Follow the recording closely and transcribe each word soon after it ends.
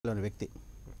లోని వ్యక్తి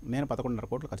నేను 11.5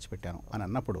 కోట్లు ఖర్చు పెట్టాను అని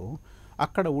అన్నప్పుడు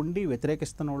అక్కడ ఉండి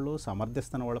వ్యతిరేకిస్తున్న వాళ్ళు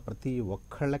సమర్థిస్తున్న వాళ్ళు ప్రతి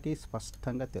ఒక్కళ్ళకి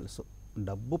స్పష్టంగా తెలుసు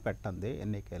డబ్బు పెట్టందే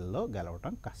ఎన్నికల్లో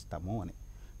గెలవటం కష్టము అని.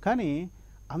 కానీ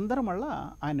అందరూ మళ్ళా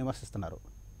ఆయన విమర్శిస్తున్నారు,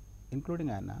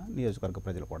 ఇంక్లూడింగ్ ఆయన నియోజకవర్గ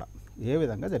ప్రజలు కూడా. ఏ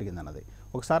విధంగా జరిగిందన్నది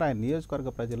ఒకసారి ఆయన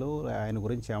నియోజకవర్గ ప్రజలు ఆయన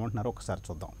గురించి ఏమంటున్నారో ఒకసారి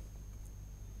చూద్దాం.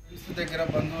 దగ్గర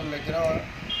బంధువుల దగ్గర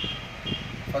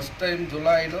ఫస్ట్ టైం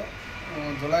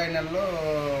జూలై నెలలో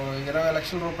 20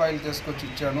 లక్షల రూపాయలు తీసుకొచ్చి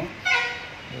ఇచ్చాను.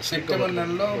 సెప్టెంబర్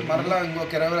నెలలో మరలా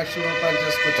ఇంకొక 20 లక్షల రూపాయలు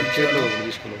తీసుకొచ్చి ఇచ్చాను.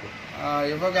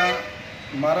 ఇవ్వగా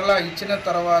మరలా ఇచ్చిన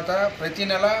తర్వాత ప్రతి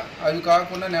నెల అవి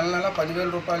కాకుండా నెల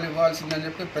 10,000 రూపాయలు ఇవ్వాల్సిందని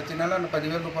చెప్పి ప్రతి నెల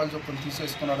 10,000 రూపాయలు చొప్పున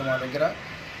తీసేసుకున్నాడు మా దగ్గర.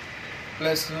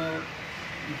 ప్లస్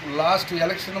లాస్ట్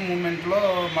ఎలక్షన్ మూమెంట్లో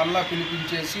మరలా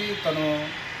పిలిపించేసి తను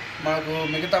మాకు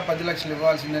మిగతా 10 లక్షలు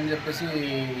ఇవ్వాల్సిందని చెప్పేసి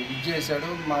ఇచ్చేసాడు.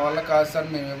 మా వల్ల కాదు సార్,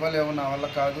 మేము ఇవ్వలేము, నా వల్ల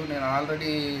కాదు, నేను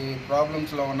ఆల్రెడీ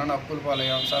ప్రాబ్లమ్స్లో ఉన్నాను, అప్పులు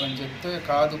పాలయ్యాను సార్ అని చెప్తే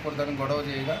కాదు ఇప్పుడు దాన్ని గొడవ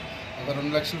చేయగా ఒక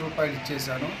 2 లక్షల రూపాయలు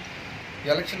ఇచ్చేసాను.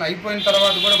 ఎలక్షన్ అయిపోయిన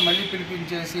తర్వాత కూడా మళ్ళీ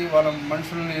పిలిపించేసి వాళ్ళ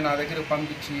మనుషుల్ని నా దగ్గరకు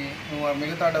పంపించి నువ్వు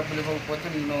మిగతా డబ్బులు ఇవ్వకపోతే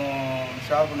నిన్ను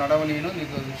షాపు నడవనీను,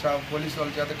 నీకు షాప్ పోలీసు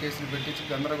వాళ్ళ చేత కేసులు పెట్టించి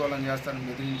గందరగోళం చేస్తానని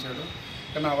బెదిరించాడు.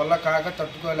 కానీ నా వల్ల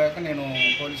తట్టుకోలేక నేను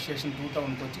పోలీస్ స్టేషన్ 2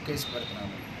 టౌన్కి వచ్చి కేసు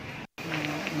పెడుతున్నాను.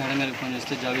 మేడం గారికి ఫోన్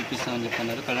చేస్తే జాబ్ ఇప్పిస్తామని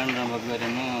చెప్పన్నారు. కళ్యాణ రాంబాబు గారు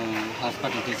ఏమో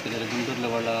హాస్పిటల్కి తీసుకెళ్ళారు, గుంటూరులో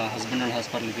వాళ్ళ హస్బెండ్ అండ్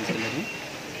హాస్పిటల్కి తీసుకెళ్ళారు.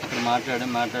 అక్కడ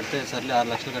మాట్లాడితే సర్లే 6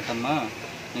 లక్షలు కట్టమ్మా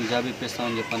నేను జాబ్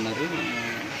ఇప్పిస్తామని చెప్పన్నారు.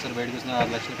 సరే బయటకు వచ్చిన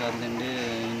 6 లక్షలు కాదండి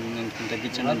నేను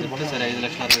తగ్గించండి అని చెప్తే సరే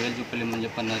 5,60,000 రూపాయలు ఇమ్మని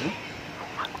చెప్పన్నారు.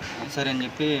 సరే అని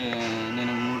చెప్పి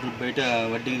నేను 3 బయట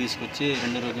వడ్డీకి తీసుకొచ్చి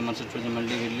రెండో రోజు మరుసటి రోజు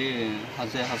మళ్ళీ వెళ్ళి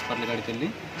హాస్పిటల్ కాడికి వెళ్ళి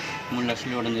 3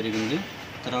 లక్షలు ఇవ్వడం జరిగింది.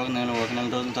 తర్వాత నేను ఒక నెల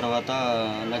రోజుల తర్వాత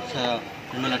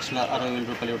 2,60,60,000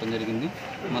 రూపాయలు ఇవ్వడం జరిగింది.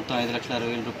 మొత్తం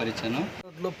 5,60,000 రూపాయలు ఇచ్చాను.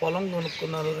 పొలం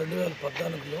కొనుక్కున్నాను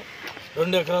 2014లో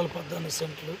 2 ఎకరాల 14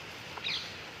 సెంట్లు.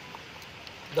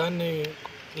 దాన్ని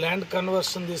ల్యాండ్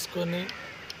కన్వర్షన్ తీసుకొని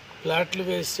ఫ్లాట్లు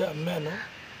వేసి అమ్మాను.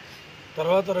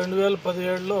 తర్వాత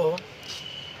 2017లో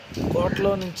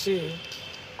కోటలో నుంచి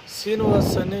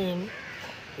శ్రీనివాస్ అని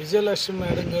విజయలక్ష్మి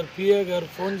మేడం గారు పిఏ గారు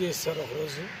ఫోన్ చేశారు.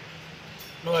 ఒకరోజు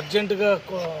నువ్వు అర్జెంటుగా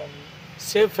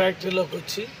సేఫ్ ఫ్యాక్టరీలోకి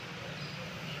వచ్చి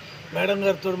మేడం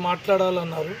గారితో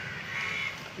మాట్లాడాలన్నారు.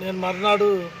 నేను మర్నాడు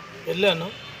వెళ్ళాను.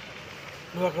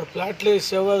 నువ్వు అక్కడ ఫ్లాట్లు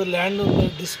వేసావు, అది ల్యాండ్ ఉంది,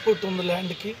 డిస్ప్యూట్ ఉంది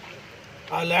ల్యాండ్కి,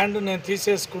 ఆ ల్యాండ్ నేను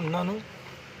తీసేసుకుంటున్నాను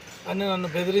అని నన్ను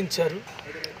బెదిరించారు.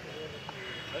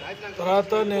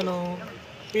 తర్వాత నేను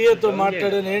పిఏతో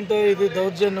మాట్లాడాను, ఏంటో ఇది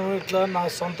దౌర్జన్యం, ఇట్లా నా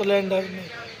సొంత ల్యాండ్ అని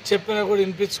చెప్పినా కూడా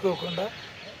వినిపించుకోకుండా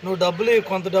నువ్వు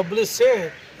కొంత డబ్బులు ఇస్తే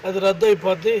అది రద్దు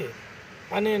అయిపోద్ది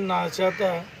అని నా చేత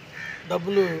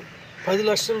డబ్బులు 10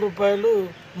 లక్షల రూపాయలు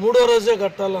 3వ రోజే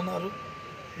కట్టాలన్నారు.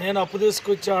 నేను అప్పు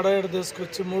తీసుకొచ్చి ఆడాడ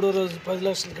తీసుకొచ్చి 3వ రోజు 10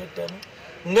 లక్షలు కట్టాను.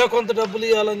 ఇంకా కొంత డబ్బులు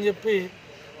ఇవ్వాలని చెప్పి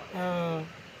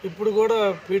ఇప్పుడు కూడా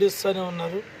పీడిస్తూనే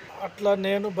ఉన్నారు. అట్లా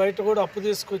నేను బయట కూడా అప్పు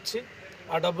తీసుకొచ్చి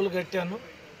ఆ డబ్బులు కట్టాను.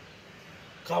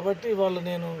 కాబట్టి వాళ్ళు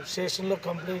నేను స్టేషన్లో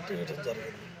కంప్లైంట్ ఇవ్వడం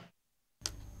జరిగింది.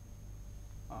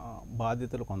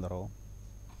 బాధితులు కొందరు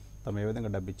తమ ఏ విధంగా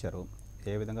డబ్బు ఇచ్చారు,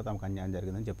 ఏ విధంగా తమకు అన్యాయం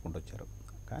జరిగిందని చెప్పుకుంటూ వచ్చారు.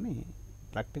 కానీ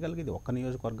ప్రాక్టికల్గా ఇది ఒక్క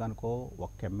నియోజకవర్గానికో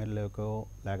ఒక్క ఎమ్మెల్యేకో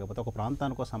లేకపోతే ఒక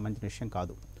ప్రాంతానికో సంబంధించిన విషయం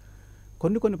కాదు.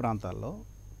 కొన్ని ప్రాంతాల్లో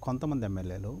కొంతమంది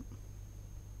ఎమ్మెల్యేలు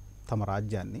తమ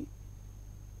రాజ్యాన్ని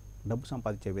డబ్బు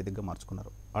సంపాదించే వేదికగా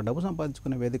మార్చుకున్నారు. ఆ డబ్బు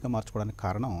సంపాదించుకునే వేదికగా మార్చుకోవడానికి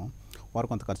కారణం వారు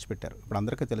కొంత ఖర్చు పెట్టారు. ఇప్పుడు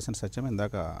అందరికీ తెలిసిన సత్యం,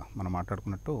 ఇందాక మనం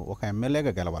మాట్లాడుకున్నట్టు ఒక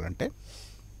ఎమ్మెల్యేగా గెలవాలంటే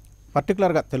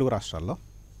పర్టికులర్గా తెలుగు రాష్ట్రాల్లో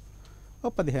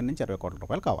 15 నుంచి 20 కోట్ల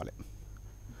రూపాయలు కావాలి.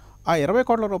 ఆ 20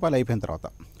 కోట్ల రూపాయలు అయిపోయిన తర్వాత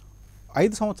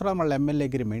 5 సంవత్సరాలు మళ్ళీ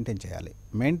ఎమ్మెల్యేగిరి మెయింటైన్ చేయాలి.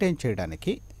 మెయింటైన్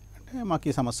చేయడానికి అంటే మాకు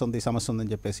ఈ సమస్య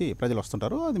ఉందని చెప్పేసి ప్రజలు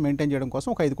వస్తుంటారు. అది మెయింటైన్ చేయడం కోసం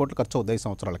ఒక 5 కోట్లు ఖర్చు అవుతుంది 5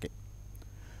 సంవత్సరాలకి.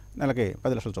 నెలకి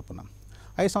 10 లక్షలు చొప్పున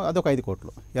అదొక 5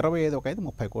 కోట్లు, 25 ఒక 5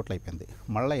 30 కోట్లు అయిపోయింది.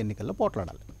 మళ్ళీ ఎన్నికల్లో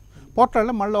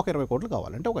పోట్లాడాలి మళ్ళీ ఒక 20 కోట్లు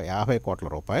కావాలంటే ఒక 50 కోట్ల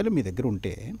రూపాయలు మీ దగ్గర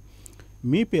ఉంటే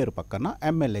మీ పేరు పక్కన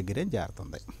ఎమ్మెల్యేగిరి అని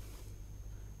జారుతుంది.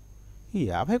 ఈ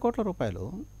 50 కోట్ల రూపాయలు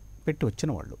పెట్టి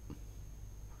వచ్చిన వాళ్ళు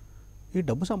ఈ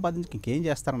డబ్బు సంపాదించి ఇంకేం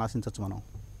చేస్తారని ఆశించవచ్చు మనం.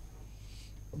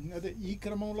 అదే ఈ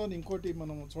క్రమంలో ఇంకోటి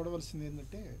మనం చూడవలసింది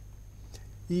ఏంటంటే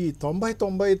ఈ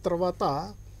 90 తర్వాత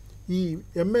ఈ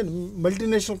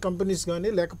మల్టీనేషనల్ కంపెనీస్ కానీ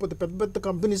లేకపోతే పెద్ద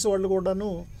కంపెనీస్ వాళ్ళు కూడాను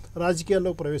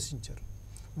రాజకీయాల్లో ప్రవేశించారు.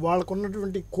 వాళ్ళకు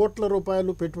ఉన్నటువంటి కోట్ల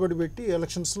రూపాయలు పెట్టుబడి పెట్టి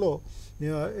ఎలక్షన్స్లో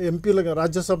ఎంపీలుగా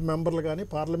రాజ్యసభ మెంబర్లు కానీ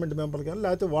పార్లమెంట్ మెంబర్లు కానీ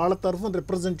లేకపోతే వాళ్ళ తరఫున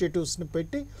రిప్రజెంటేటివ్స్ని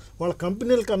పెట్టి వాళ్ళ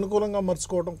కంపెనీలకు అనుకూలంగా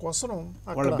మర్చుకోవడం కోసం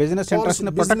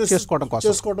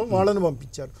చేసుకోవడం వాళ్ళని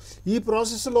పంపించారు. ఈ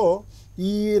ప్రాసెస్లో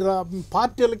ఈ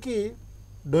పార్టీలకి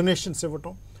డొనేషన్స్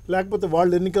ఇవ్వటం లేకపోతే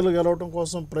వాళ్ళు ఎన్నికలు గెలవడం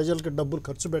కోసం ప్రజలకి డబ్బులు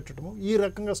ఖర్చు పెట్టడము ఈ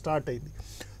రకంగా స్టార్ట్ అయింది.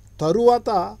 తరువాత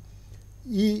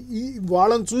ఈ ఈ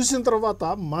వాళ్ళని చూసిన తర్వాత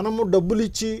మనము డబ్బులు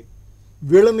ఇచ్చి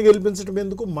వీళ్ళని గెలిపించడం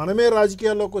ఎందుకు, మనమే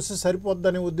రాజకీయాల్లోకి వస్తే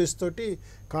సరిపోద్దనే ఉద్దేశంతో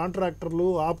కాంట్రాక్టర్లు,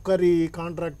 ఆబ్కారీ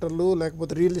కాంట్రాక్టర్లు,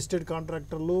 లేకపోతే రియల్ ఎస్టేట్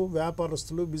కాంట్రాక్టర్లు,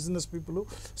 వ్యాపారస్తులు, బిజినెస్ పీపుల్,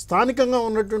 స్థానికంగా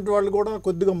ఉన్నటువంటి వాళ్ళు కూడా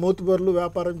కొద్దిగా మోతుబర్లు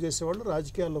వ్యాపారం చేసేవాళ్ళు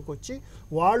రాజకీయాల్లోకి వచ్చి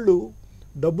వాళ్ళు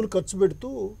డబ్బులు ఖర్చు పెడుతూ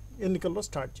ఎన్నికల్లో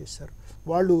స్టార్ట్ చేశారు.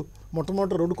 వాళ్ళు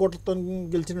మొట్టమొదటి 2 కోట్లతో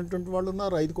గెలిచినటువంటి వాళ్ళు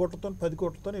ఉన్నారు, 5 కోట్లతో, 10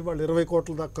 కోట్లతో, ఇవాళ 20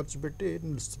 కోట్ల దాకా ఖర్చు పెట్టి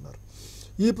నిలుస్తున్నారు.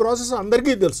 ఈ ప్రాసెస్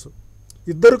అందరికీ తెలుసు.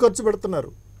 ఇద్దరు ఖర్చు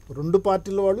పెడుతున్నారు, 2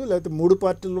 పార్టీల వాళ్ళు లేకపోతే 3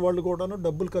 పార్టీల వాళ్ళు కూడాను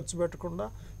డబ్బులు ఖర్చు పెట్టకుండా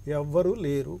ఎవ్వరూ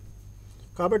లేరు.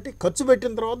 కాబట్టి ఖర్చు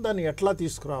పెట్టిన తర్వాత దాన్ని ఎట్లా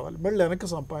తీసుకురావాలి, మళ్ళీ వెనక్కి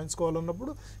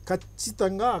సంపాదించుకోవాలన్నప్పుడు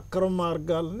ఖచ్చితంగా అక్రమ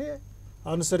మార్గాలని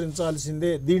అనుసరించాల్సిందే.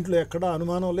 దీంట్లో ఎక్కడా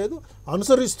అనుమానం లేదు,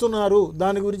 అనుసరిస్తున్నారు,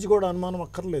 దాని గురించి కూడా అనుమానం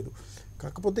అక్కర్లేదు.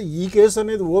 కాకపోతే ఈ కేసు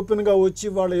అనేది ఓపెన్గా వచ్చి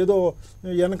వాళ్ళు ఏదో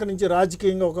వెనక నుంచి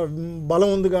రాజకీయంగా ఒక బలం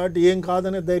ఉంది కాబట్టి ఏం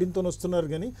కాదనే ధైర్యంతో వస్తున్నారు.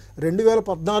 కానీ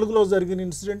 2014లో జరిగిన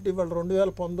ఇన్సిడెంట్ ఇవాళ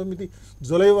 2019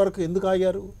 జూలై వరకు ఎందుకు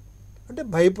ఆగారు అంటే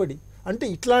భయపడి. అంటే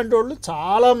ఇట్లాంటి వాళ్ళు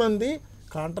చాలామంది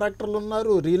కాంట్రాక్టర్లు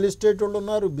ఉన్నారు, రియల్ ఎస్టేట్ వాళ్ళు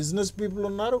ఉన్నారు, బిజినెస్ పీపుల్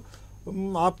ఉన్నారు,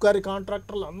 ఆబ్కారీ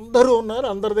కాంట్రాక్టర్లు అందరూ ఉన్నారు.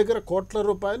 అందరి దగ్గర కోట్ల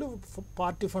రూపాయలు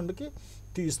పార్టీ ఫండ్కి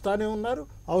ఇస్తానే ఉన్నారు.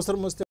 అవసరం వస్తే